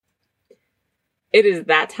It is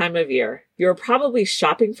that time of year. You're probably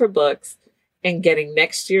shopping for books and getting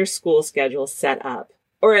next year's school schedule set up,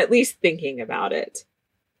 or at least thinking about it.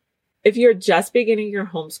 If you're just beginning your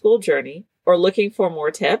homeschool journey or looking for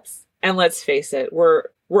more tips, and let's face it, we're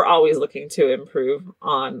always looking to improve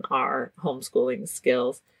on our homeschooling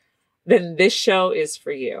skills, then this show is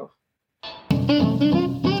for you.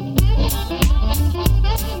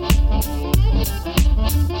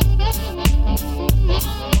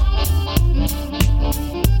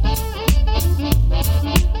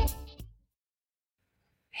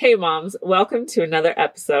 Hey moms, welcome to another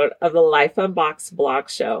episode of the Life Unboxed blog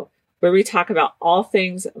show, where we talk about all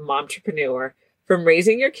things momtrepreneur, from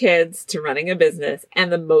raising your kids to running a business,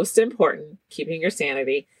 and the most important, keeping your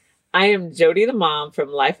sanity. I am Jody the mom from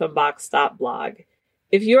lifeunboxed.blog.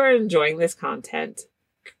 If you are enjoying this content,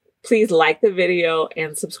 please like the video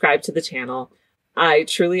and subscribe to the channel. I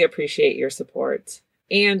truly appreciate your support.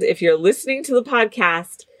 And if you're listening to the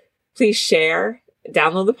podcast, please share,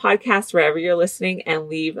 download the podcast wherever you're listening, and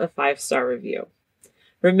leave a 5-star review.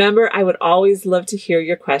 Remember, I would always love to hear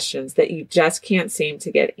your questions that you just can't seem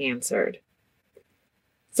to get answered.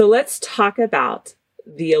 So let's talk about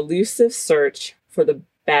the elusive search for the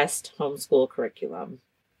best homeschool curriculum.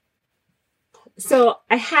 So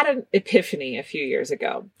I had an epiphany a few years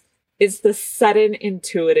ago. It's the sudden,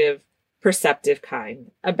 intuitive, perceptive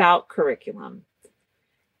kind about curriculum.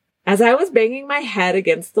 As I was banging my head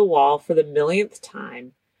against the wall for the millionth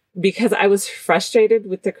time because I was frustrated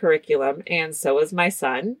with the curriculum, and so was my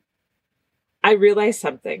son, I realized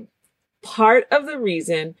something. Part of the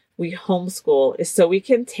reason we homeschool is so we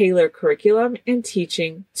can tailor curriculum and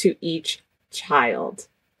teaching to each child.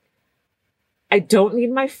 I don't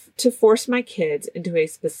need to force my kids into a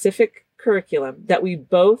specific curriculum that we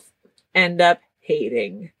both end up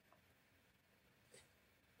hating.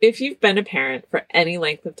 If you've been a parent for any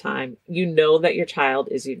length of time, you know that your child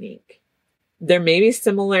is unique. There may be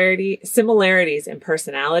similarities in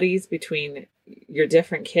personalities between your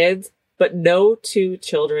different kids, but no two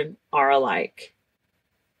children are alike.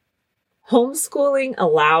 Homeschooling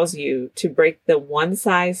allows you to break the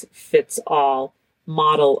one-size-fits-all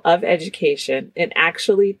model of education and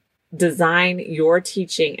actually design your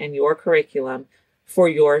teaching and your curriculum for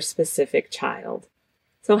your specific child.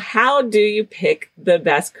 So how do you pick the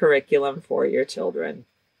best curriculum for your children?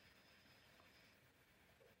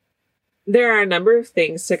 There are a number of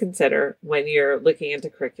things to consider when you're looking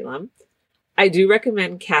into curriculum. I do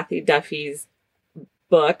recommend Kathy Duffy's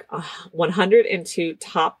book, 102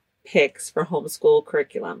 Top Picks for Homeschool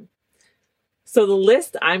Curriculum. So the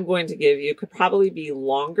list I'm going to give you could probably be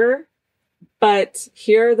longer, but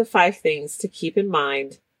here are the 5 things to keep in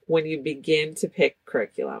mind when you begin to pick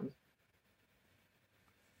curriculum.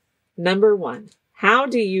 Number 1, how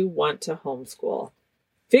do you want to homeschool?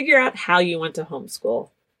 Figure out how you want to homeschool.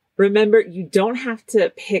 Remember, you don't have to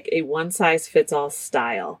pick a one-size-fits-all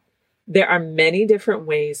style. There are many different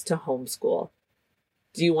ways to homeschool.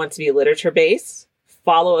 Do you want to be literature-based,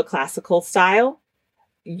 follow a classical style,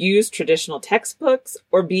 use traditional textbooks,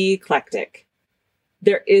 or be eclectic?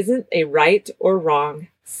 There isn't a right or wrong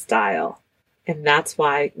style, and that's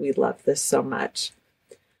why we love this so much.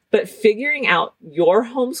 But figuring out your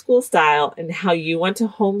homeschool style and how you want to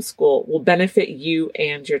homeschool will benefit you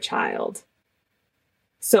and your child.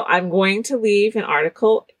 So I'm going to leave an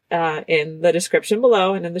article in the description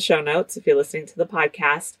below and in the show notes, if you're listening to the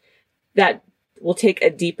podcast, that will take a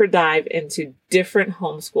deeper dive into different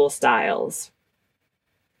homeschool styles.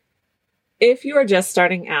 If you are just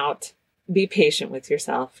starting out, be patient with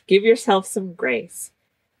yourself. Give yourself some grace.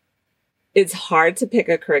 It's hard to pick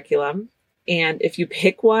a curriculum. And if you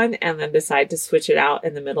pick one and then decide to switch it out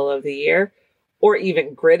in the middle of the year, or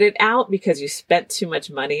even grid it out because you spent too much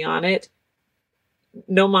money on it,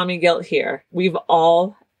 no mommy guilt here. We've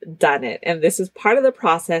all done it. And this is part of the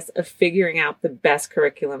process of figuring out the best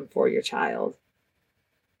curriculum for your child.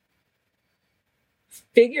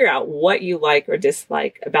 Figure out what you like or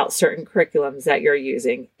dislike about certain curriculums that you're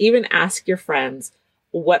using. Even ask your friends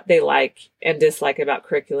what they like and dislike about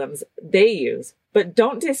curriculums they use. But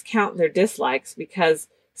don't discount their dislikes, because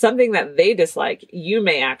something that they dislike, you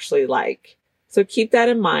may actually like. So keep that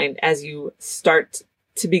in mind as you start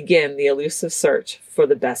to begin the elusive search for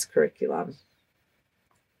the best curriculum.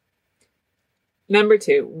 Number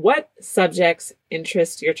 2, what subjects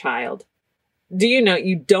interest your child? Do you know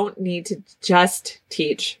you don't need to just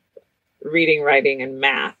teach reading, writing, and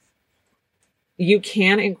math? You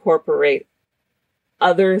can incorporate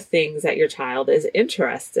other things that your child is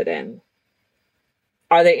interested in.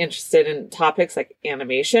 Are they interested in topics like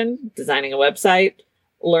animation, designing a website,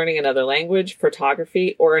 learning another language,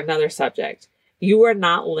 photography, or another subject? You are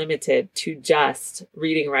not limited to just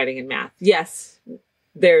reading, writing, and math. Yes,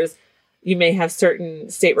 you may have certain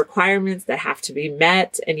state requirements that have to be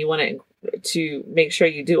met, and you want to make sure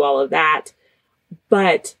you do all of that.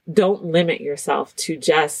 But don't limit yourself to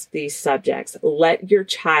just these subjects. Let your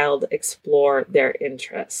child explore their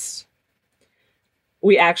interests.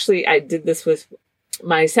 I did this with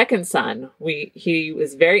my second son. He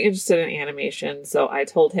was very interested in animation, so I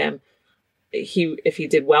told him if he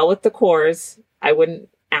did well with the cores, I wouldn't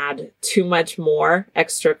add too much more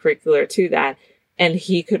extracurricular to that, and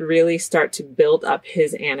he could really start to build up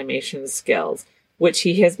his animation skills, which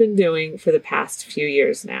he has been doing for the past few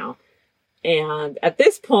years now. And at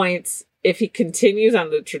this point, if he continues on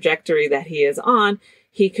the trajectory that he is on,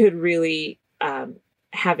 he could really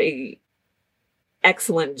have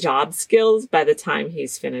excellent job skills by the time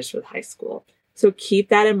he's finished with high school. So keep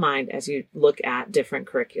that in mind as you look at different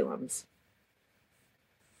curriculums.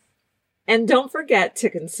 And don't forget to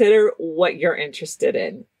consider what you're interested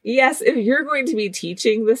in. Yes, if you're going to be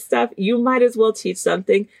teaching this stuff, you might as well teach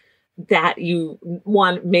something that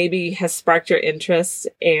maybe has sparked your interest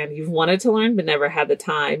and you've wanted to learn but never had the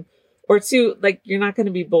time. Or two, you're not going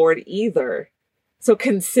to be bored either. So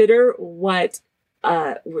consider what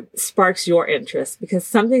sparks your interest, because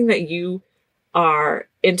something that you are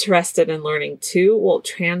interested in learning too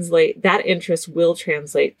that interest will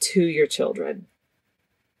translate to your children.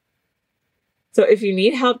 So if you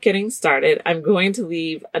need help getting started, I'm going to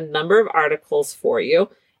leave a number of articles for you,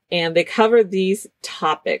 and they cover these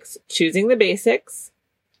topics: choosing the basics,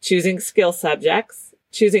 choosing skill subjects,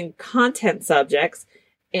 choosing content subjects,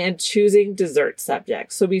 and choosing dessert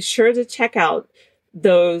subjects. So be sure to check out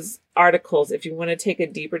those articles if you want to take a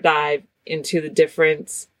deeper dive into the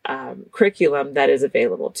different curriculum that is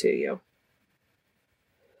available to you.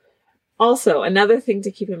 Also, another thing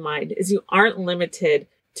to keep in mind is you aren't limited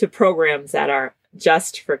to programs that are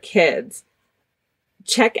just for kids.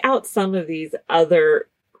 Check out some of these other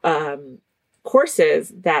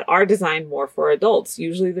courses that are designed more for adults.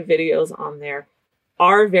 Usually the videos on there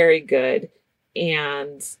are very good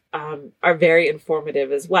and are very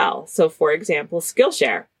informative as well. So for example,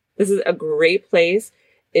 Skillshare. This is a great place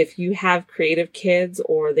if you have creative kids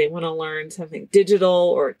or they want to learn something digital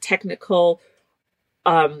or technical,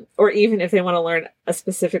 or even if they want to learn a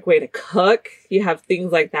specific way to cook. You have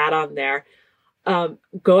things like that on there.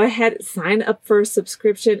 Go ahead, sign up for a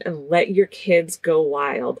subscription and let your kids go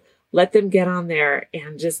wild. Let them get on there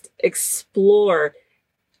and just explore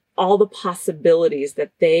all the possibilities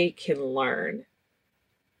that they can learn.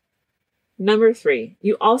 Number 3,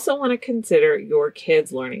 you also want to consider your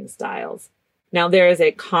kids' learning styles. Now, there is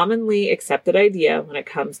a commonly accepted idea when it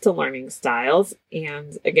comes to learning styles.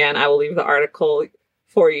 And again, I will leave the article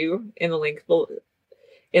for you in the link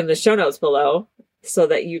in the show notes below so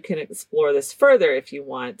that you can explore this further if you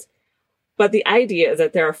want. But the idea is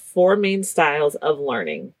that there are 4 main styles of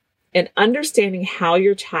learning, and understanding how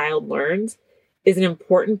your child learns is an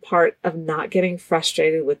important part of not getting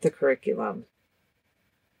frustrated with the curriculum,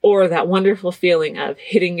 or that wonderful feeling of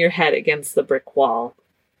hitting your head against the brick wall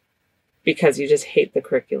because you just hate the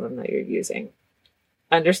curriculum that you're using.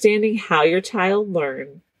 Understanding how your child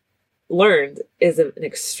learned is an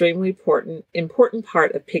extremely important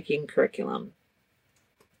part of picking curriculum.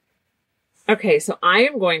 Okay, so I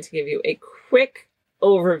am going to give you a quick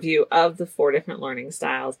overview of the 4 different learning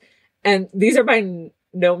styles. And these are by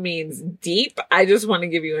no means deep. I just want to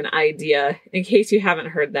give you an idea in case you haven't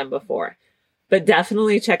heard them before. But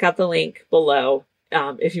definitely check out the link below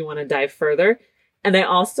if you want to dive further. And I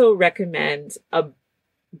also recommend a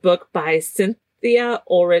book by Cynthia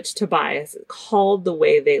Ulrich Tobias called The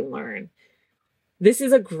Way They Learn. This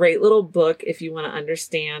is a great little book if you want to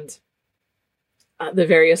understand the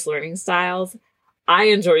various learning styles. I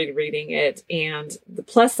enjoyed reading it, and the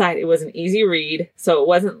plus side, it was an easy read, so it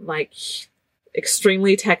wasn't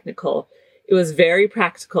extremely technical. It was very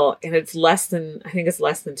practical, and it's less than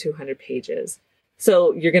 200 pages.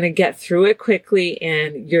 So you're going to get through it quickly,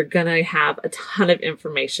 and you're going to have a ton of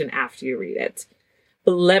information after you read it.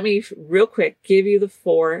 But let me real quick give you the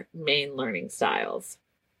 4 main learning styles.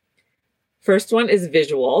 First one is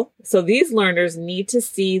visual. So these learners need to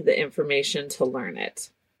see the information to learn it.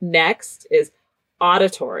 Next is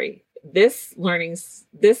auditory. This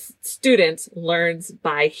student learns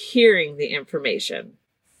by hearing the information.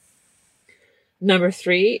 Number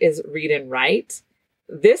 3 is read and write.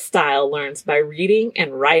 This style learns by reading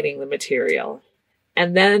and writing the material.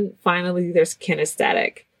 And then finally, there's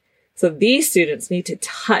kinesthetic. So these students need to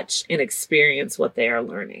touch and experience what they are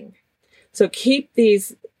learning. So keep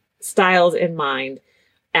these styles in mind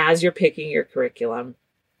as you're picking your curriculum.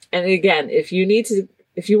 And again, if you need to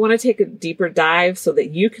if you want to take a deeper dive so that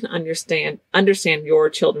you can understand your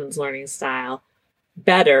children's learning style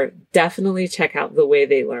better, definitely check out The Way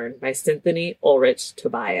They Learn by Cynthia Ulrich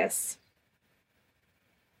Tobias.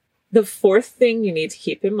 The fourth thing you need to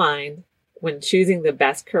keep in mind when choosing the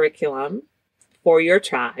best curriculum for your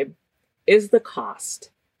tribe is the cost.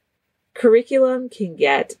 Curriculum can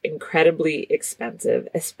get incredibly expensive,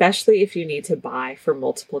 especially if you need to buy for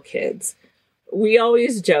multiple kids. We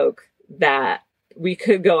always joke that we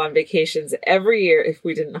could go on vacations every year if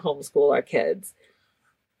we didn't homeschool our kids.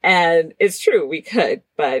 And it's true, we could,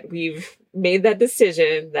 but we've made that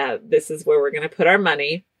decision that this is where we're going to put our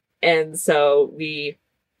money. And so we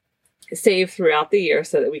save throughout the year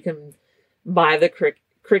so that we can buy the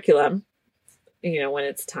curriculum, when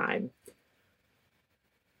it's time.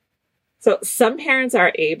 So some parents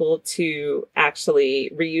are able to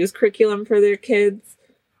actually reuse curriculum for their kids.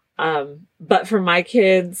 But for my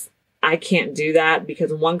kids, I can't do that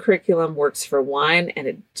because one curriculum works for one and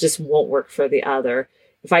it just won't work for the other.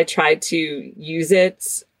 If I tried to use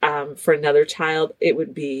it for another child, it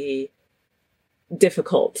would be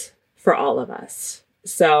difficult for all of us.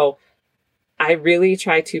 So I really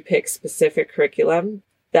try to pick specific curriculum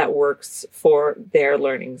that works for their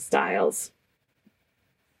learning styles.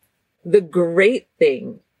 The great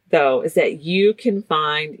thing, though, is that you can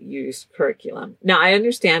find used curriculum. Now, I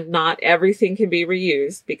understand not everything can be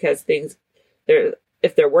reused because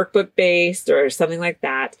if they're workbook based or something like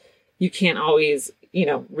that, you can't always,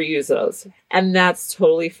 reuse those. And that's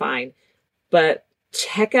totally fine. But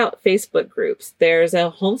check out Facebook groups. There's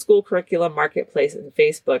a homeschool curriculum marketplace in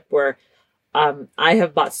Facebook where I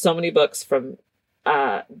have bought so many books from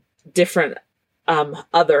different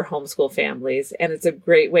other homeschool families. And it's a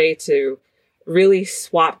great way to really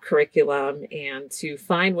swap curriculum and to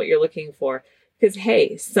find what you're looking for. Because,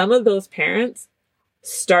 hey, some of those parents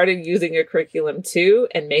started using a curriculum too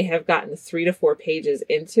and may have gotten 3 to 4 pages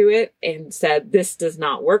into it and said, this does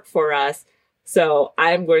not work for us. So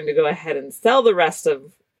I'm going to go ahead and sell the rest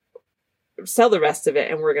of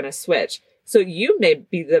it and we're going to switch. So you may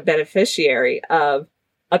be the beneficiary of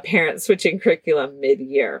a parent switching curriculum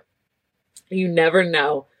mid-year. You never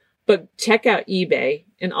know, but check out eBay.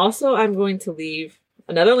 And also I'm going to leave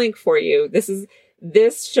another link for you.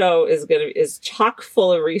 This show is chock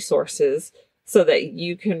full of resources so that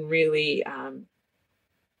you can really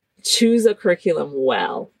choose a curriculum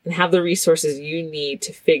well and have the resources you need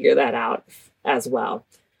to figure that out as well.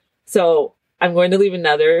 So I'm going to leave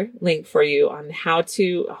another link for you on how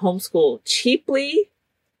to homeschool cheaply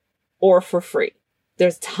or for free.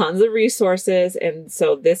 There's tons of resources. And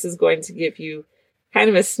so this is going to give you kind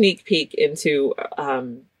of a sneak peek into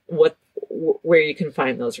where you can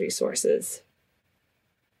find those resources.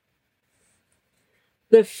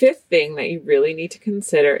 The fifth thing that you really need to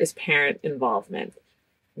consider is parent involvement.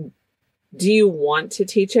 Do you want to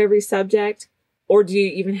teach every subject, or do you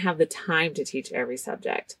even have the time to teach every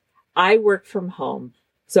subject? I work from home,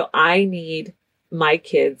 so I need my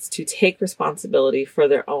kids to take responsibility for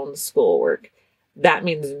their own schoolwork. That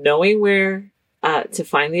means knowing where to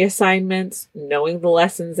find the assignments, knowing the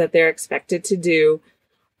lessons that they're expected to do,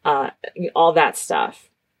 all that stuff.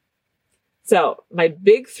 So my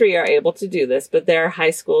big three are able to do this, but they're high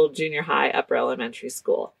school, junior high, upper elementary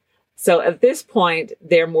school. So at this point,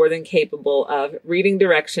 they're more than capable of reading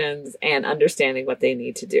directions and understanding what they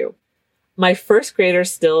need to do. My first grader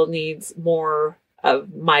still needs more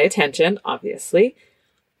of my attention, obviously,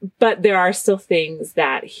 but there are still things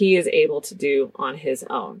that he is able to do on his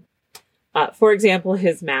own. For example,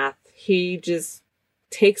 his math, he just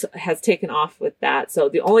has taken off with that. So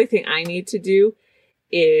the only thing I need to do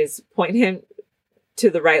is point him to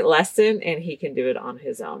the right lesson and he can do it on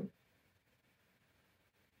his own.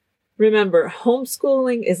 Remember,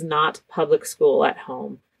 homeschooling is not public school at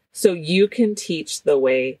home, so you can teach the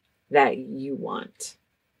way that you want.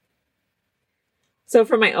 So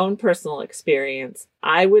from my own personal experience,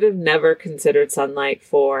 I would have never considered Sunlight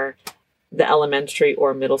for the elementary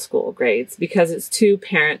or middle school grades because it's too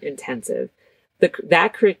parent intensive.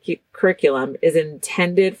 That curriculum is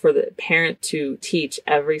intended for the parent to teach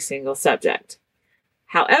every single subject.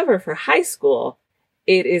 However, for high school,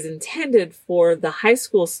 it is intended for the high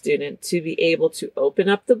school student to be able to open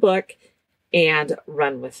up the book and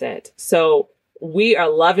run with it. So we are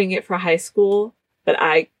loving it for high school, but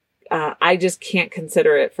I just can't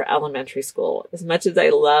consider it for elementary school. As much as I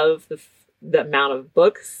love the amount of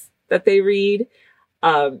books that they read,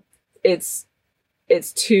 it's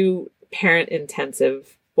too parent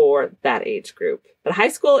intensive for that age group. But high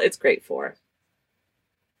school, it's great for.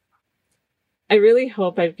 I really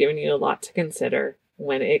hope I've given you a lot to consider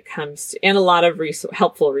when it comes to, and a lot of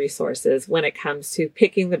helpful resources when it comes to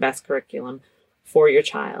picking the best curriculum for your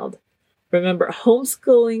child. Remember,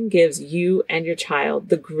 homeschooling gives you and your child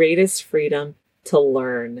the greatest freedom to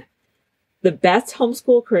learn. The best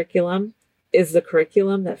homeschool curriculum is the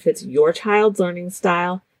curriculum that fits your child's learning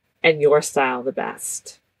style and your style the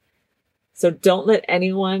best. So don't let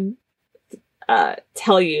anyone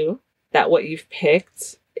tell you that what you've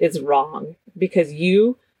picked is wrong, because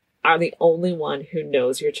you are the only one who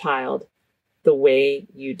knows your child the way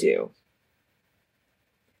you do.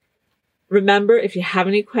 Remember, if you have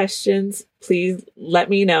any questions, please let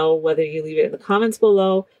me know, whether you leave it in the comments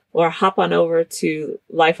below or hop on over to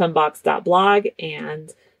lifeunboxed.blog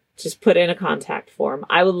and just put in a contact form.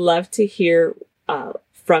 I would love to hear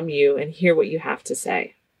from you and hear what you have to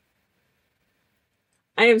say.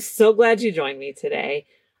 I am so glad you joined me today.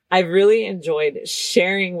 I've really enjoyed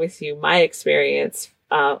sharing with you my experience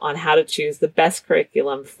on how to choose the best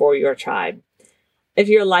curriculum for your tribe. If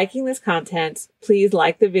you're liking this content, please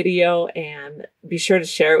like the video and be sure to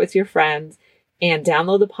share it with your friends and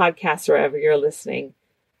download the podcast wherever you're listening.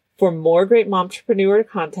 For more great momtrepreneur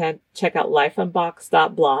content, check out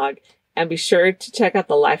lifeunboxed.blog and be sure to check out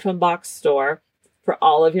the Life Unboxed store for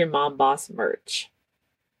all of your Mom Boss merch.